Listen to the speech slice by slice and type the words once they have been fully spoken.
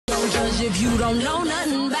if you don't know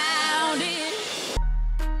nothing about it.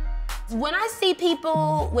 When I see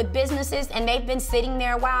people with businesses and they've been sitting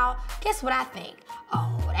there a while, guess what I think?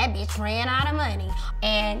 Oh, that bitch ran out of money.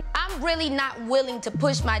 And I'm really not willing to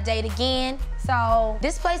push my date again, so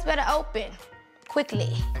this place better open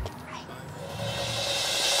quickly.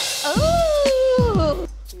 Ooh!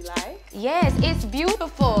 You like? Yes, it's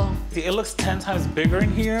beautiful. It looks 10 times bigger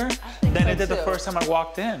in here than it did the first time I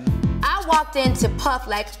walked in. I walked into Puff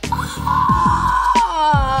like, oh.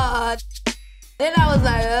 Then I was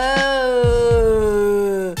like,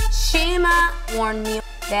 oh. Shima warned me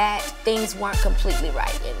that things weren't completely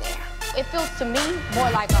right in there. It feels to me more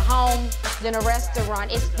like a home than a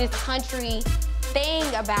restaurant. It's this country thing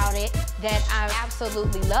about it that I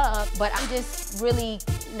absolutely love, but I'm just really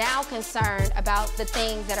now concerned about the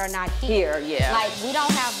things that are not here. Yeah. Like, we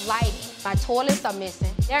don't have lighting. My toilets are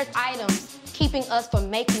missing. There's items keeping us from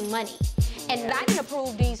making money. And I didn't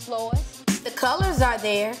approve these floors. The colors are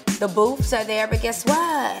there, the booths are there, but guess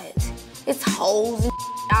what? It's holes and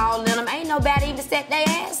all in them. Ain't nobody even set their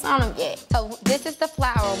ass on them yet. So this is the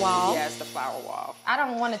flower wall. Yeah, it's the flower wall. I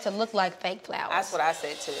don't want it to look like fake flowers. That's what I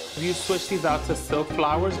said too. If you switch these out to silk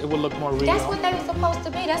flowers, it will look more real. That's what they were supposed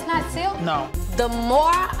to be. That's not silk. No. The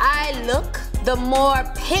more I look, the more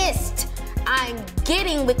pissed I'm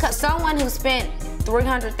getting because someone who spent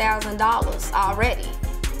 $300,000 already,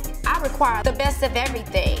 I require the best of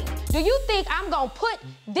everything. Do you think I'm gonna put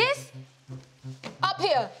this up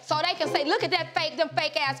here so they can say, look at that them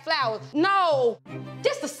fake ass flowers? No,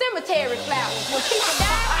 this the cemetery flowers. When people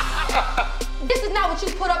die, this is not what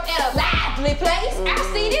you put up at a lively place. I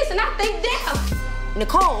see this and I think death.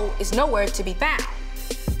 Nicole is nowhere to be found.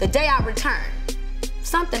 The day I return,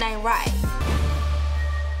 something ain't right.